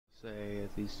say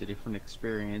at least a different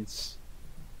experience.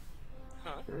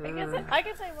 Huh? I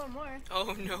can say one more.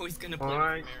 Oh no, he's gonna play with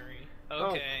Mary.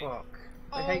 Okay. Oh fuck.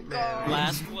 I hate Mary.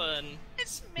 Last one.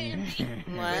 It's Mary.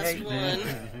 Last one.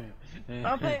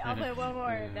 I'll play one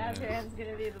more. Dzaran's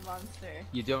gonna be the monster.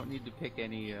 You don't need to pick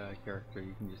any character,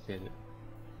 you can just hit it.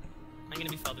 I'm gonna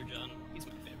be Father John. He's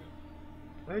my favorite.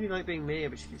 I only like being Mary,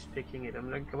 but she's picking it. I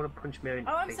want to punch Mary in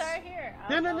the Oh, I'm face. sorry. Here.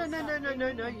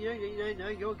 No,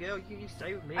 you're a girl. You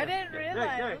stay with me. I didn't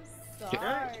realize. No. I'm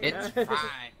sorry. It's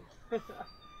fine.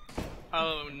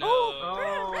 Oh no.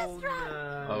 Oh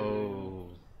no. Oh,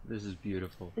 this is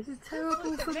beautiful. This is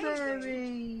terrible for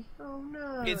Mary. Oh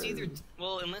no. It's either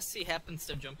well, unless he happens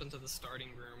to jump into the starting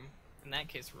room. In that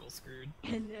case, we're all screwed.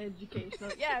 And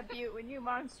educational. Yeah, Butte, when you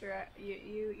monster,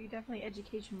 you definitely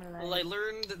educational. Well, I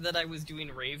learned that I was doing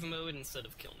rave mode instead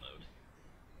of kill mode.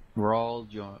 We're all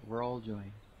joined.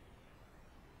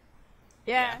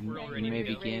 Yeah. We're all You ready may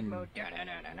to go. begin. No.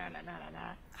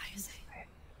 I say.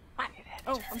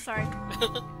 Oh, I'm sorry.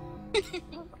 Okay,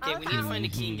 we need to find a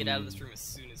key and get out of this room as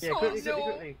soon as Yeah,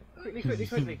 possible. quickly.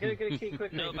 Get a key quickly.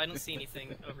 Nope, I don't see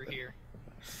anything over here.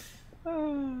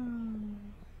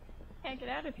 Can't get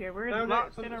out of here. We're No,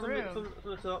 locked in a room.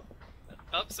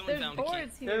 Oh, someone There's found a key.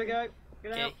 boards here. There we go.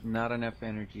 Get Okay. out. Not enough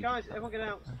energy. Guys, everyone get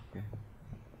out. Okay.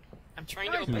 I'm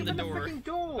trying to open the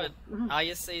door, but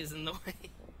ISA is in the way.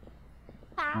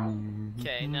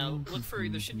 Okay, now look for.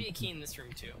 There should be a key in this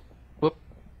room too. Whoop.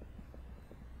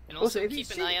 And also, if you keep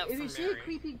see, an eye out if for you see a Mary.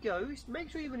 creepy ghost, make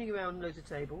sure you're running around loads of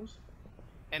tables.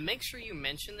 And make sure you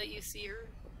mention that you see her.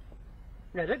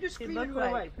 No, don't just She scream look and go like-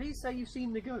 away. Please say you've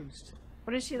seen the ghost.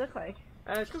 What does she look like?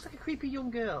 She looks like a creepy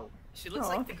young girl. She looks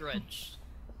Aw. like the Grudge.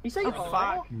 You say Oh, "Aw."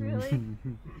 fuck. Really?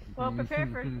 Well, prepare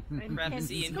for. Crap, is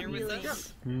he in here with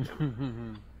us?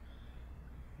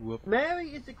 Whoop. Mary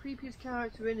is the creepiest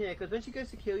character in here because when she goes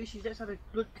to kill you, she lets out a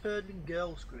blood-curdling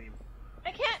girl scream. I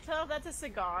can't tell if that's a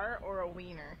cigar or a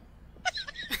wiener.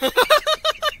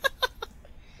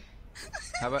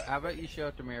 How about you show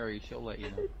it to Mary? She'll let you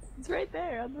know. It's right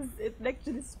there. It's next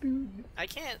to the spoon. I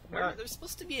can't. There's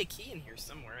supposed to be a key in here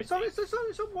somewhere. It's on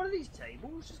one of these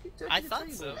tables. Just keep touching I the thought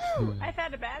table. so. I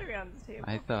found a battery on this table.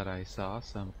 I thought I saw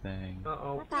something.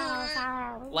 Uh-oh.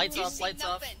 Lights You off, see lights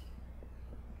off. nothing.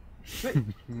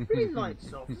 Really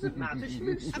lights off. Doesn't matter. She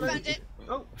moves I slowly. found it.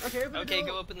 Oh, okay. Open the Okay, door.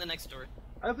 go open the next door.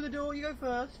 Open the door. You go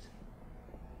first.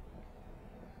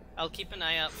 I'll keep an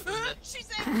eye out for the... She's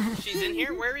in. She's in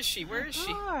here? Where is she? Where is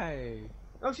she? Hi.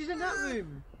 Oh, she's in that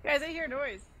room. Guys, I hear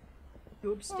noise.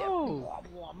 Oops, step. Oh.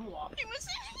 She was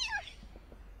in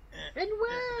here. In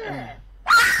where?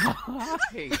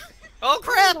 Hi. Oh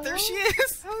crap, there she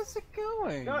is! How's it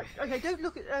going? No, okay, don't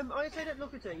look at. I say don't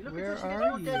look at her. You look Where at her. She are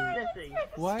gets more you?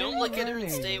 deathy. Why Don't are look you at her and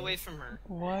running? stay away from her.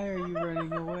 Why are you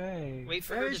running away? Wait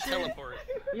for Where her is to she? teleport.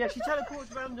 Yeah, she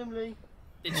teleports randomly.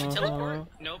 Did she teleport?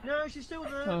 Nope. No, she's still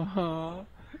there. Uh-huh.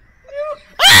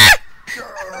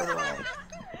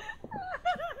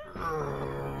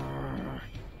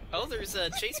 Oh, there's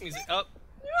chase music. Oh,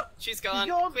 she's gone.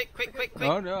 She's gone. Quick, quick, quick, quick.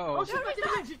 Oh no. Oh, she's back in the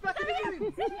room. She's back in the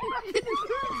room. She's back in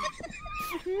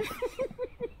the room.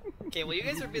 Okay, well you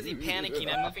guys are busy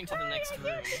panicking. I'm moving to the next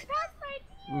room.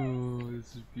 Ooh,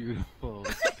 this is beautiful.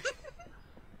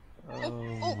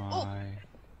 Oh my.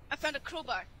 I found a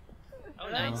crowbar. Oh,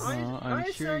 nice.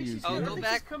 I'm sure you she's Oh, I go think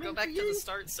back, she's coming go back for to the you.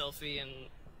 start selfie and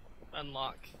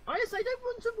unlock. I say don't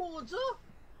run towards her.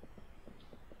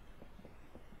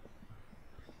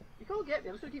 You can't get me.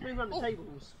 I'm just gonna keep moving around the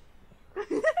tables.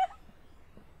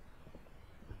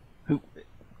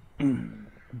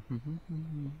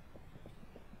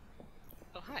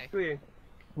 Oh, hi. Who are you?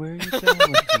 Where are you going?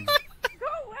 Go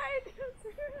away!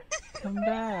 Come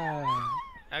back.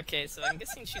 Okay, so I'm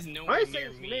guessing she's nowhere I say near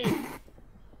it's me. me.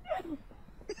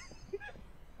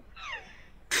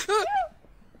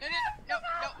 No.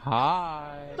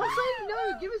 Hi. Stop saying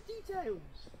no. Give us details.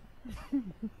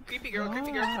 Creepy girl,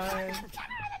 creepy girl. Hi.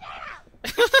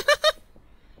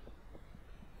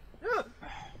 Ah.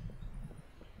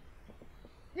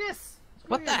 Yes.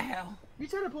 What the Screw you. hell? You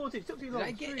teleported. It took too Did long.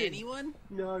 I get Screw you. anyone?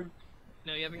 No.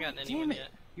 No, you haven't gotten Damn anyone it. yet.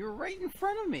 You were right in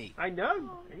front of me. I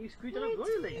know. And you screwed it up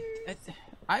royally.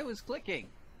 I was clicking.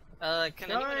 Can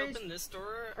anyone Guys, open this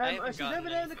door? I haven't she's gotten over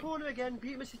there in the anything. corner again.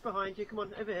 Beatrice is behind you. Come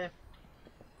on, over here.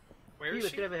 Where is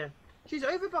Beatrice, she? get over here. She's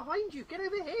over behind you. Get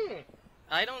over here.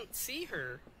 I don't see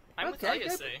her. I'm okay,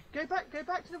 with ISA. go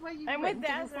back to the way you I'm went with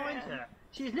and we'll find Dzaran. her.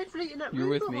 She's literally in that You're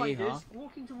room with me, behind huh? us,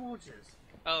 walking towards us.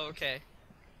 Oh, okay.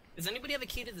 Does anybody have a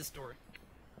key to this door?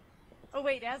 Oh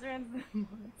wait, Dzaran's the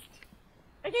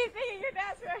I keep thinking you're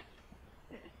Dzaran!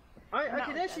 Okay,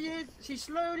 No, there she is. She's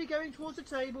slowly going towards the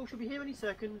table. She'll be here any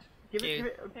second. Give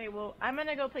it. Okay, well, I'm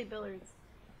gonna go play billiards.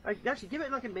 Actually, give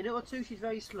it like a minute or two. She's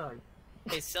very slow.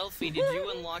 Hey, Selphie, did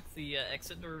you unlock the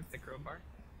exit door with the crowbar?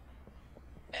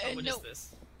 Oh, what is no.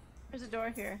 this? There's a door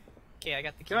here. Okay, I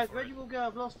got the key Guys, for where it. you will go?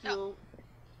 I've lost you all.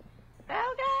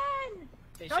 Falcon!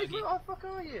 Hey, Guys, Shaggy. where the fuck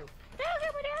are you? Falcon,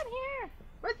 we're down here!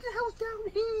 What the hell's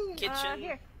down here? Kitchen.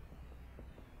 Here.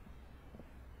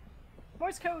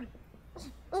 Morse code.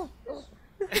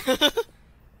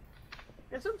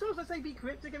 Yeah, sometimes I say be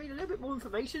cryptic. I mean a little bit more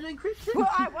information than cryptic. Well,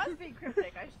 I was being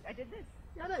cryptic. I did this.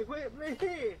 Yeah, no, we're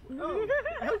here. Oh,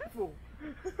 helpful.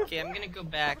 Okay, I'm gonna go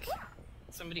back.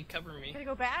 Somebody cover me. Gonna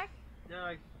go back? No,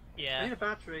 I Yeah, need a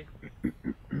battery.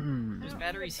 there's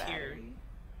batteries here.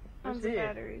 Tons What's of here?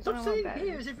 batteries. Stop I don't want saying batteries.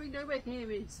 here as if we know where here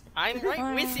is. I'm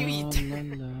right with you.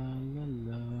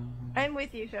 I'm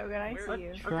with you, Shogun. I Where-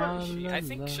 see you. I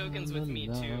think Shogun's with me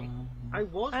too. I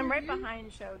was. I'm with right you?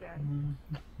 behind Shogun.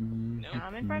 No.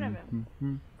 I'm in front of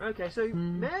him. Okay, so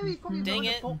Mary's probably Dang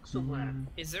behind it. a box somewhere.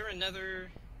 Is there another?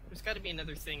 There's got to be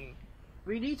another thing.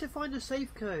 We need to find the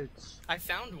safe codes. I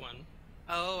found one.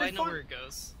 Oh, I Let's know find- where it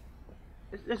goes.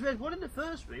 There's one in the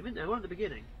first room, isn't there? One at the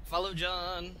beginning. Follow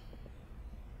John.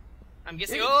 I'm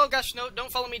guessing. Yeah. Oh gosh, no!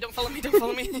 Don't follow me! Don't follow me! Don't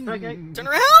follow me! Okay. Turn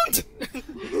around!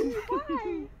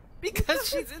 Why? Because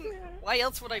she's in. Why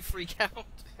else would I freak out?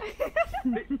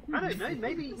 I don't know.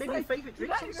 Maybe your favourite You're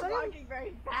drink's not on even sale. walking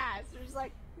very fast. You're just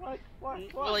like, what?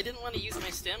 Well, I didn't want to use my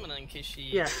stamina in case she.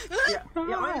 Yeah.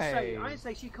 I Hi.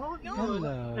 say she can't No. run.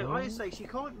 Hello. No, I say she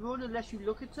can't run unless you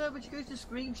look at her. When she goes to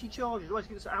scream, she charges. Otherwise,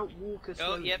 she gets outwalk her. Oh,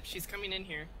 slowly. yep, she's coming in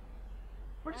here.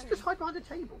 Well, just hide behind the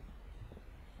table.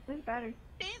 There's battery.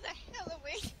 Stay the hell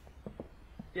away.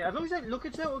 Yeah, as long as you don't look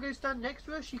at her or go stand next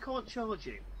to her, she can't charge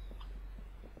you.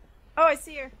 Oh, I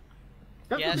see her.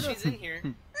 Don't Yeah, look at she's her. in here.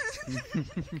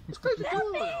 Just close the door.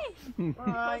 Selfie!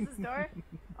 Bye. Close this door.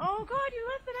 Oh god, you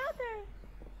left it out there.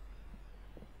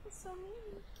 That's so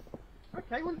mean.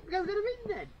 Okay, well, go let her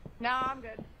in then. No, I'm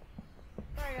good.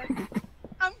 Sorry, guys.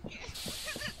 I'm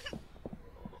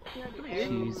Come here.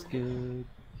 She's good.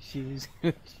 She's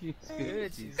good. She's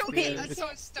good. She's okay. good. That's so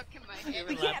stuck in my head.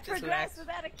 We Relax, can't progress relax.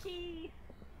 without a key.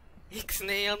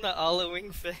 Ixnay on the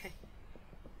Allowing Fae.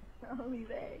 Only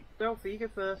they. Selphie, you go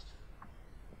first.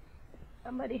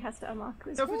 Somebody has to unlock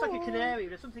this. Selphie's like a door. canary.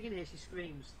 There's something in here. She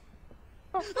screams.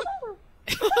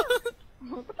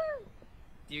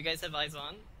 Do you guys have eyes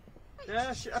on?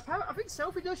 I think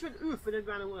Selphie does. She went oof and then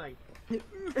ran away.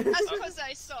 That's because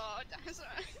I saw it. That's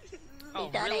right. Oh,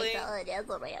 really?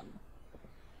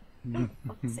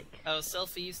 Fuck's sake. Oh,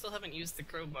 Selphie, you still haven't used the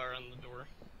crowbar on the door.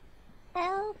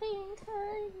 Helping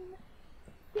time.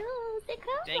 Use the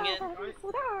Dang it.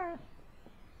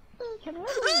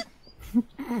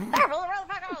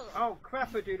 Oh,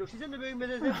 crap-a-doodle. She's in the room with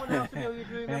us. Everyone else in the billiard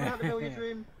room. Everyone out the billiard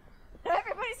room.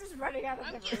 Everybody's just running out of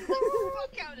I'm the getting room. the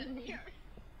fuck out of here.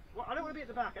 Well, I don't want to be at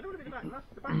the back. I don't want to be at the back.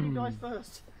 The back team dies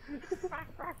first.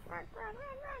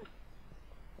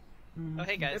 Oh,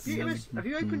 hey guys. Have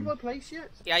you opened my place yet?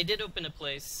 Yeah, I did open a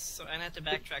place, so I had to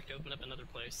backtrack to open up another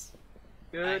place.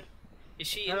 Good. Is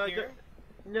she in here?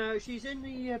 No, she's in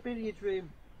the billiard room.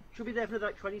 She'll be there for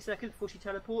like 20 seconds before she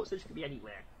teleports, so she could be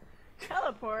anywhere.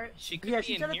 Teleport. She could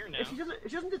be in here now. If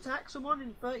she doesn't attack someone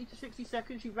in 30 to 60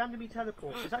 seconds, she randomly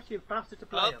teleports. It's actually a bastard to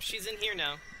play. Oh, up. she's in here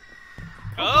now.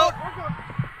 Oh! Oh! God.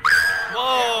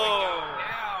 Whoa!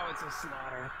 Now it's a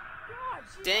slaughter. God,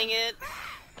 she Dang it!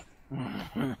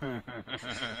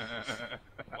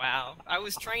 Wow. I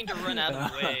was trying to run out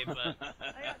of the way, but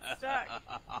I got stuck.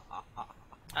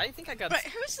 I think I got. Right,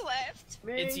 who's left?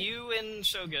 Me? It's you and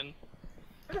Shogun.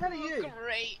 Who the hell are you?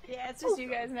 Great. Yeah, it's just you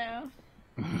guys now.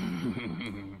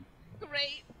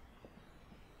 Great.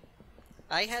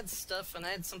 I had stuff, and I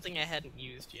had something I hadn't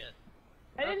used yet.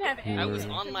 I didn't have any. I was I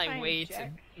on couldn't my find way to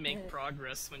Jack. make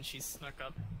progress when she snuck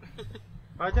up.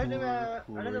 I don't know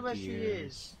Poor, I don't know where poor she dear.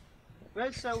 is.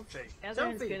 Where's Selphie?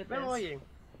 Dzaran's good Selphie, at where this. are you?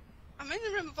 I'm in the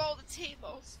room of all the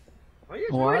tables. Are you?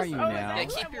 Where are Where's- you oh, is now? that Yeah,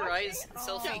 who keep I'm your watching? eyes,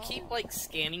 Oh. Selphie, keep like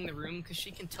scanning the room because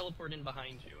she can teleport in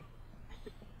behind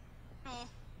you. Oh,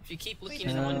 If you keep Wait, looking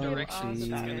in one Selfie. direction, she's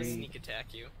gonna sneak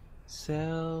attack you.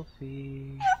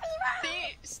 Selfie.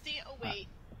 stay away.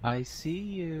 I see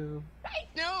you.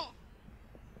 No.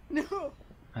 No.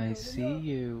 I see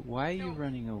you. Why are you No.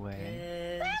 running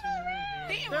away?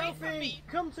 Stay away from Selphie, me.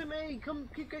 come to me. Come,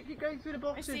 keep going through the I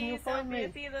boxes and see you'll you, find Selfie. I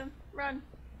me. see them. Run.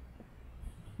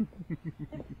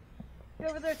 Get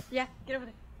over there. Yeah, get over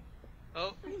there.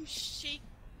 Oh, I'm shake.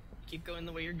 keep going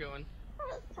the way you're going.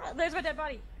 There's my dead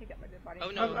body. Pick up my dead body. Oh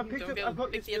no, I've picked don't up. go. I've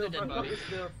got Pick your the other stuff. dead I've got body. your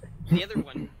stuff. The other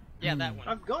one. Yeah, that one.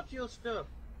 I've got your stuff.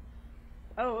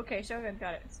 Oh, okay. Shogun's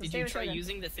got it. So Did stay you with try Shogun.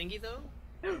 using the thingy though?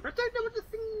 I don't know what the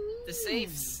thing means. The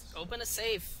safes. Open a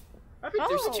safe. I've been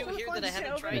There's trying two to here find that I haven't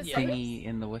open tried a yet. safe. Thingy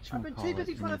in the I've been too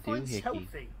busy trying to find whatchamacallit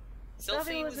Selphie.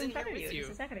 Selphie was in in front here of with you you.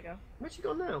 just a second ago. Where's she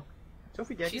gone now?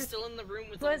 Selphie dead She's yet? still in the room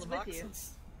with Who all is the with you?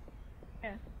 boxes.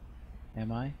 Yeah,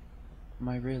 Am I? Am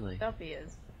I really? Selphie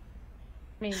is.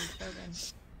 I mean, Shogun.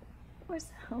 Where's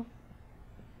Selphie?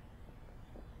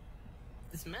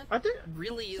 This map I don't.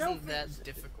 really isn't that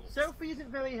difficult. Selphie isn't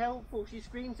very helpful. She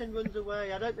screams and runs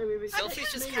away. I don't know if it's.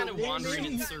 Selphie's just me kind or of wandering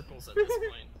in me. circles at this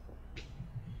point.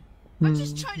 I'm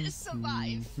just trying to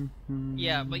survive.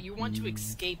 Yeah, but you want to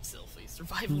escape Selphie.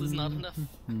 Survival is not enough.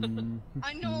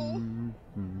 I know.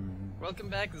 Welcome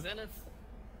back, Zenith.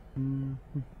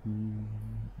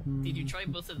 Did you try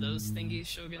both of those thingies,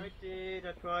 Shogun? I did.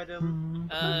 I tried them.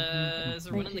 Is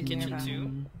there one in the kitchen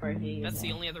too? Or he. That's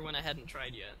the only other one I hadn't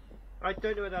tried yet. I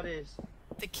don't know where that is.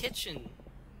 The kitchen.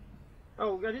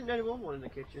 Oh, I didn't know there was one in the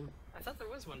kitchen. I thought there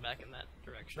was one back in that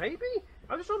direction. Maybe.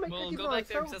 I'm just trying to make Well, Cookie go by back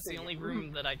there because that's the Selphie. only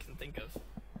room that I can think of.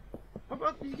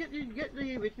 You get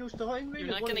the original starting room. You're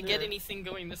There's not one gonna in get there. anything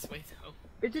going this way, though.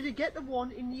 Did you get the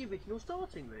one in the original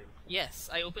starting room? Yes,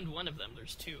 I opened one of them.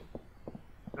 There's two.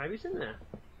 Maybe it's in there.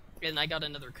 And I got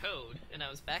another code, and I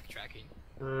was backtracking.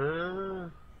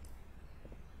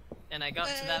 And I got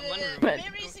to that one room.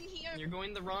 Mary's in here. You're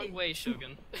going the wrong way,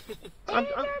 Shogun. I'm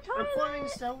following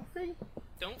Selphie.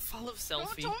 Don't follow Oh,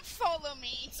 Selphie. don't follow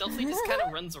me. Selphie just kind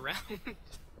of runs around.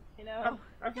 You know.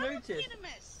 I've Don't noticed. get a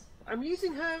mess. I'm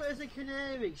using her as a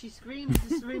canary. She screams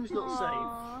this room's not safe.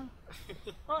 Aw.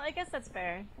 Well, I guess that's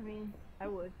fair. I mean, I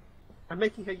would. I'm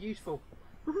making her useful.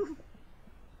 Yeah.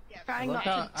 I Trying love not to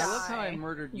how, I love how I die.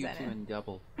 murdered you two Zenith. in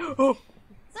double. Oh,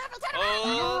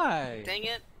 Hi! dang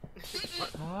it.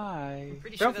 Hi!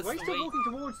 Pretty sure Selphie, that's why are you the still way. walking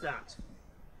towards that?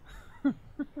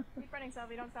 Keep running,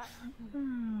 Selphie. Don't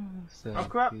stop. Oh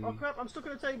crap, oh crap, I'm stuck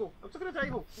on a table. I'm stuck on a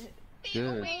table. Stay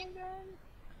Good. away.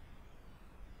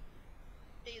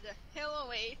 Stay the hell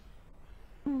away.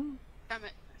 Damn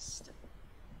it.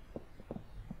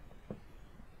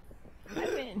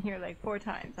 I've been in here like 4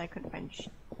 times. I couldn't find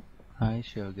shit. Hi,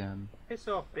 Shogun. Piss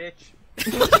off, bitch.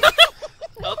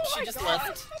 Oh, she just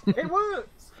left. It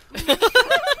works!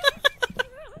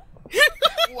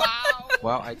 Wow.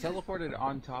 Wow, I teleported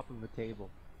on top of a table.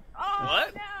 Oh,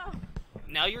 What? no!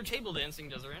 Now you're table dancing,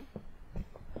 Dzaran.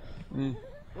 Mm,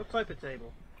 What type of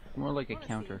table? more like a Wanna see.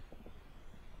 counter.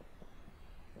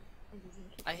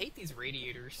 I hate these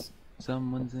radiators.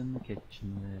 Someone's in the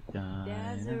kitchen with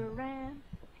Dzaran.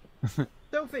 Dzaran.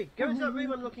 Selphie, go into that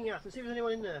room I'm looking at and see if there's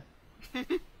anyone in there.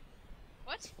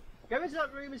 What? Go into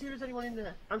that room and see if there's anyone in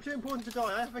there. I'm too important to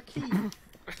die. I have a key.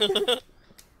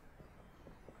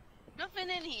 Nothing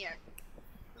in here.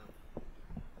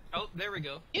 Oh, there we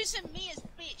go. Using me as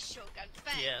bait, Shogun.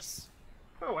 Thanks. Yes.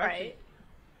 Oh, Right.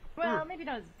 Well, maybe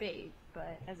not as bait,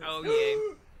 but as a. Oh,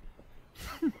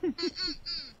 yay.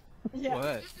 Yeah.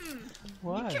 What?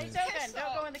 What? Hey, Shogun,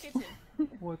 don't go in the kitchen.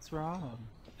 What's wrong?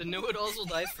 The know-it-alls will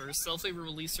die first. Selphie will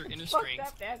release her inner Fucked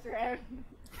strength. up, Dzaran.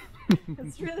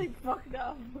 It's really fucked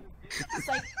up. It's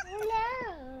like,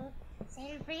 hello,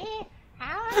 Selphie,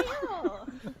 how are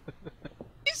you?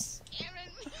 You're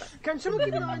scaring me. Can someone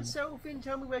keep an eye on Selphie and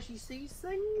tell me where she sees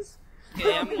things?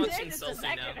 Okay, I'm We watching did just a Selphie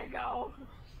second now. ago.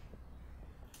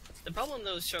 The problem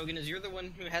though, Shogun, is you're the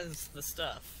one who has the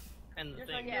stuff and the Yes,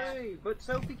 I thing. Yeah. know, but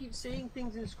Selphie keeps seeing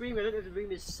things and screaming. I don't know if the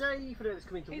room is safe. I don't know if it's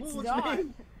coming It's towards not.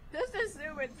 me. Just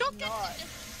assume it's Don't get not.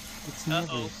 It's never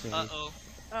Uh-oh, safe. uh-oh.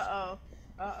 Uh-oh.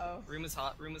 Uh-oh. Room is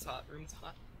hot, room is hot, room is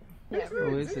hot. Yeah, Which room?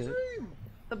 Who is Which it? room?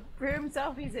 the room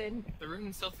Selphie's in. The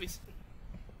room Selphie's...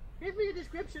 Give me a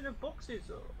description of boxes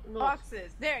or not.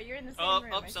 Boxes. There, you're in the same Oh,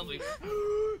 room. up, I see Selphie.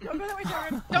 you. Don't go that way, Dzaran.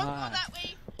 Don't Hi. go that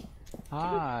way.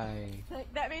 Hi.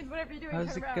 Like, that means whatever you're doing, How's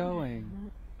turn it around.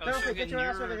 going? Oh, Selphie, Shogun, get your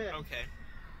ass over you're... here. Okay.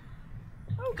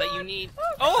 Oh, But God. you need...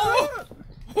 Oh,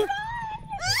 Oh!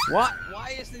 What?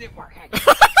 Why isn't it working?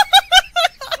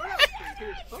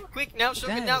 Quick, now,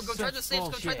 Shogun, That now, is go try such the safes,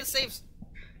 go try the bullshit. safes.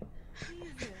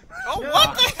 Jesus. Oh, No,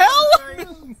 what the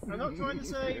hell? I'm not trying to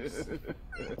save.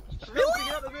 Selphie,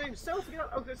 get out of the room. Selphie, get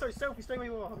out. Oh, sorry, Selphie, stay where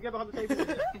you are. I'll get behind the table.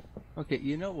 Okay,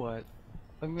 you know what?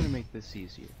 I'm gonna make this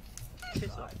easier.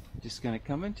 Piss off. Just gonna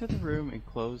come into the room and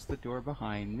close the door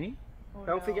behind me. Oh,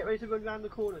 Selphie, no. get ready to run round the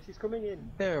corner. She's coming in.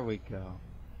 There we go.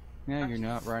 Now you're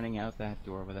not running out that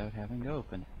door without having to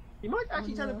open it. You might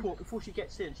actually no. teleport before she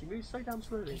gets in. She moves so damn I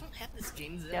slowly. don't have this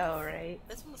game, Zed. No, right?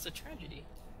 That's almost a tragedy.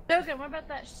 Shogun, what about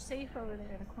that safe over there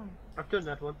in the corner? I've done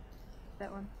that one.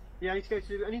 That one. Yeah, I need to go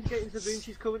to. I need to get into the room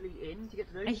she's currently in to get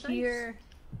to those. I safes. hear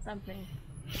something.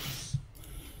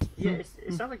 Yeah,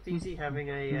 it sounds like DZ having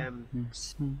a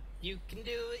You can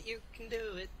do it, you can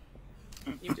do it.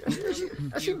 You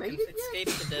Has she made it yet?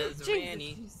 escaped the Dzaran.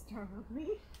 Jesus, you startled me.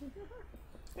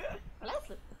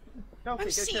 Leslie, Selphie, I'm go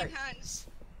seeing check. hands.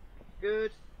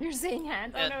 Good. you're seeing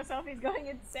hands. Yeah. Oh no, Selphie's going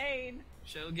insane.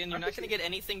 Shogun, you're not gonna get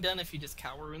anything done if you just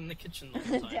cower in the kitchen the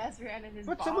whole time. Dzaran and his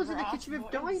But someone's in the Bob kitchen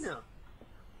with Ross voice. Dinah.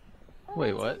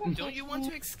 Wait, what? Don't you want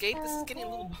to escape? This is getting a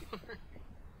little boring.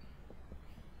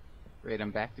 Wait,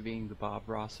 I'm back to being the Bob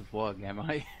Ross of Wug, am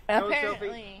I? Go on, Apparently.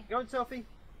 Selphie. Go on, Selphie.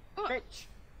 Oh.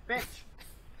 Bitch.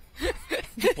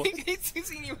 He's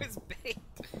using you as bait.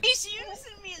 He's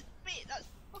using me as bait. That's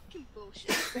fucking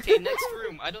bullshit. Okay, next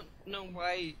room. I don't know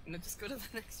why. No, just go to the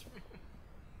next room.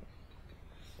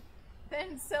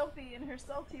 Then Selphie in her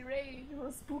salty rage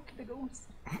will spook the ghost.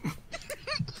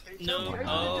 No, Selphie, open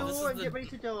oh, the this door is and the- get ready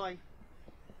to die.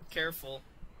 Careful.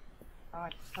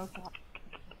 God, oh god.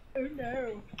 Oh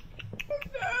no.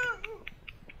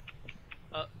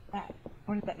 Oh no!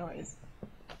 What is that noise?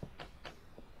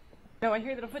 No, I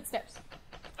hear little footsteps.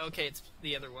 Okay, it's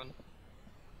the other one.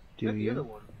 Do Where's the other you?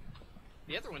 one?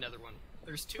 The other one.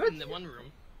 There's two in the one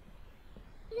room.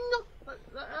 No,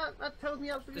 that tells me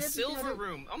The absolutely everything. I silver don't-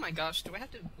 room. Oh my gosh, do I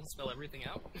have to spell everything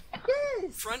out?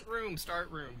 Yes. Front room, start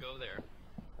room, go there.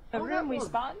 The Oh, room that we one.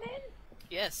 spawned in?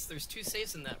 Yes, there's 2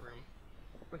 safes in that room.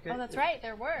 Okay. Oh, that's right,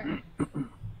 there were.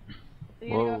 So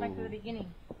you gotta go back to Whoa. the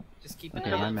beginning. Just keep an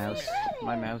Okay, eye my out for mouse. Mary.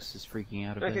 My mouse is freaking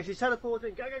out a Okay, bit. she's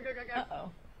teleporting. Go, go, go, go, go.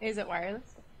 Uh-oh. Is it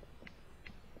wireless?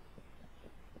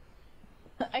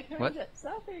 I can What? read it.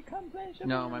 Selphie, come play.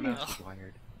 No, my Shabba-dabba. mouse is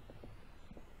wired.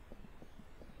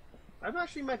 I'm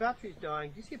actually, my battery's dying.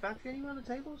 Do you see a battery anywhere on the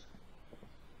tables?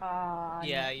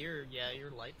 Yeah, your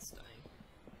light's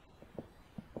dying.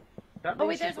 That Oh means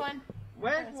wait, there's she's- one.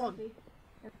 Where's There's one? Selphie.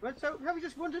 Where's so? Have we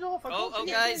just wandered off? I Oh, can't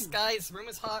see guys, anything. guys, room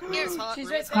is hot, room Here, is hot, she's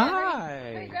room right is there. hot.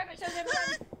 Hurry, Hi! grab it, show them.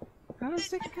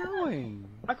 How's it going?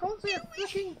 I can't see a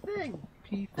freaking thing.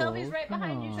 People, Selphie's right come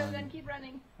behind you, on. Shogun. Keep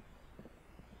running.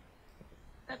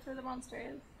 That's where the monster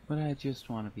is. But I just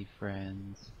want to be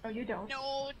friends. Oh, you don't.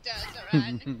 No,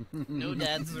 Dzaran. No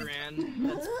Dad Dzaran.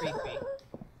 That's creepy.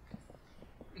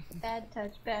 Bad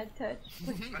touch, bad touch.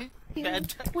 Bad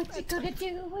touch. What's he gonna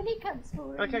do when he comes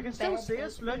for Okay, I you? can still Bad see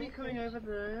us touch, slowly bad coming touch. over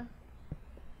there.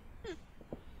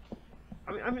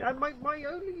 My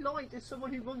only light is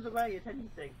someone who runs away at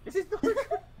anything. This is not a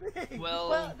good thing.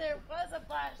 Well, there was a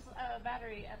flash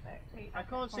battery effect. Wait, I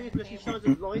can't see it on the unless she table.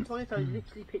 shines a light on it. I'm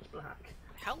literally pitch black.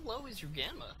 How low is your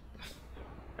gamma?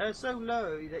 So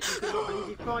low that you cannot believe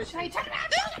you tried. Should I turn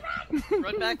around?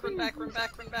 Run back, run back, run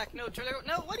back, run back. No, turn out.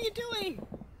 No, what are you doing?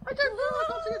 I don't know. I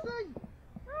can't see a thing.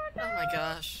 Oh my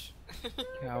gosh.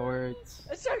 Cowards.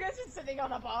 Shogun's just sitting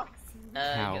on a box. You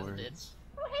guys Cowards. did.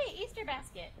 Oh hey, Easter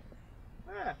basket.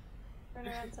 Where? Turn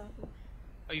around, Selphie.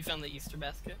 Oh, you found the Easter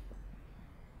basket?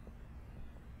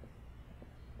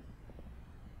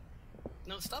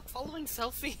 No, stop following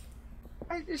Selphie.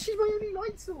 Is she my only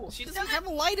light source? She doesn't have a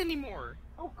light anymore.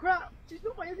 Oh crap! She's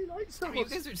not my only light source. Oh, you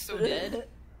guys are so dead.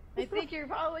 I think you're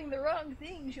following the wrong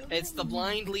thing, Shogun. It's the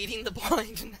blind leading the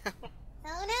blind now.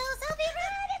 Oh no, Selphie,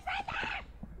 run! It's right there!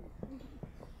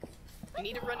 I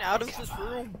need to run out of this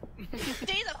room.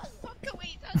 Stay the fuck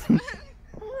away, Dzaran.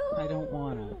 I don't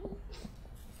wanna.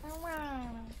 Oh wow.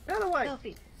 Get away!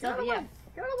 Selphie, Get Selphie, away! yeah.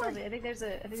 Get away! Selphie, I think there's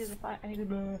a fire. I think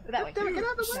there's that way. Damn it, get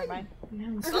out of the way. Never mind.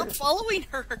 No. Stop following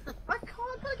her. I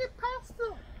can't get past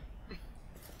her.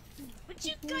 Would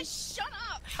you guys shut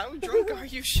up? How drunk are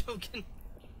you, Shogun?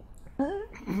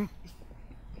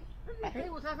 Hey,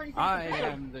 what's happening? I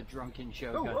am the drunken Oh,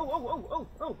 Shogun.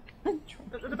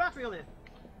 There's a battery on it.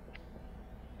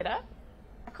 Get up.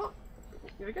 I can't.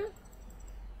 Here we go.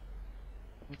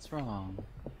 What's wrong?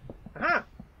 Aha!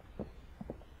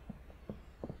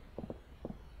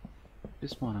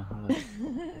 Just want a hug.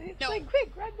 It's No. like,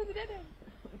 quick, run to the dead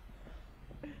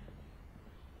end.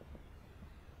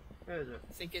 Where is it?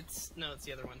 I think it's no, it's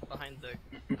the other one behind the.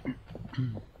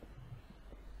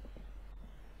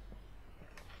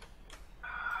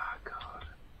 Ah, God.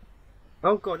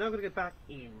 Oh, God, now I'm gonna go back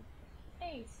in.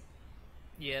 Ace.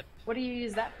 Yep. What do you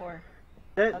use that for?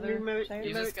 There, Other numeric- shiny-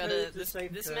 You numeric just gotta. codes and This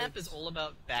safe this map codes. is all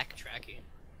about backtracking,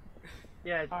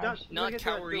 Yeah, Harsh. that's not get to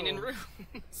that cowering in door.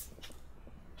 rooms.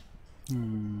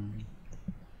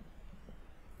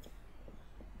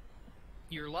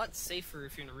 You're a lot safer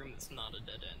if you're in a room that's not a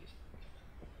dead end.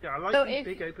 Yeah, I like So these if-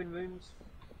 big open rooms.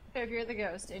 So if you're the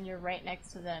ghost and you're right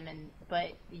next to them,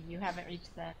 but you haven't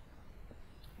reached that.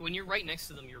 When you're right next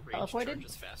to them, your rage Teleported?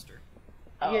 charges faster.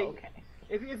 Oh, Yeah. okay.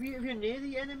 If you're near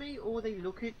the enemy or they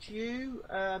look at you,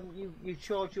 you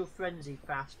charge your frenzy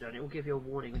faster, and it will give you a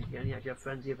warning when you only have your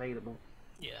frenzy available.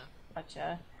 Yeah.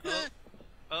 Gotcha.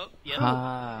 Oh, yeah.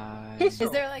 Hi. Hiss Is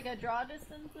off. there like a draw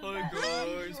distance? in Hi that?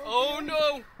 guys. Oh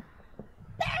no!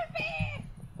 Selphie!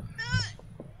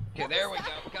 Okay, there we go.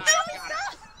 Got it.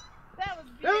 That was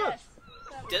Ah! BS.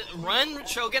 That was Run,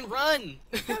 Shogun, run!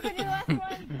 Shogun, your last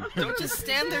one. Don't just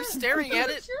stand there staring at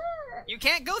it. You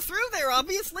can't go through there,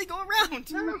 obviously. Go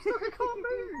around. No, I'm stuck, I can't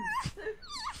move.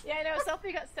 Yeah, I know.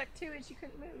 Selphie got stuck too, and she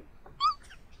couldn't move.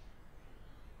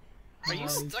 Are you Hi,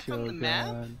 stuck on the map?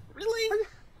 Shogun. Really?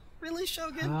 Really,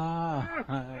 Shogun?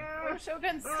 Hi. Oh,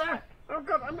 Shogun's stuck. Oh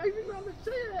god, I'm moving around the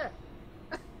chair.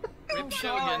 Rip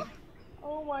Shogun.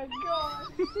 Oh my god.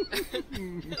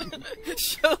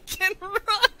 Shogun, run!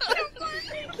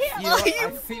 Yeah. You know, I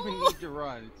don't even need to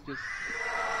run. It's just.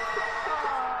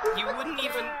 You wouldn't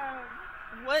even.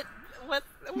 What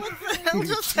the hell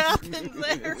just happened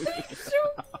there?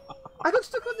 I got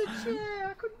stuck on the chair.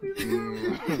 I couldn't move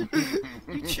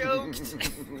around. You choked.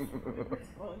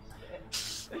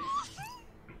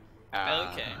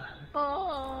 Ah, Okay.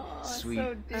 Oh, Sweet,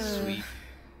 so deep. sweet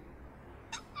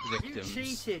You victims.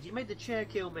 cheated. You made the chair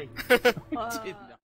kill me. Did not.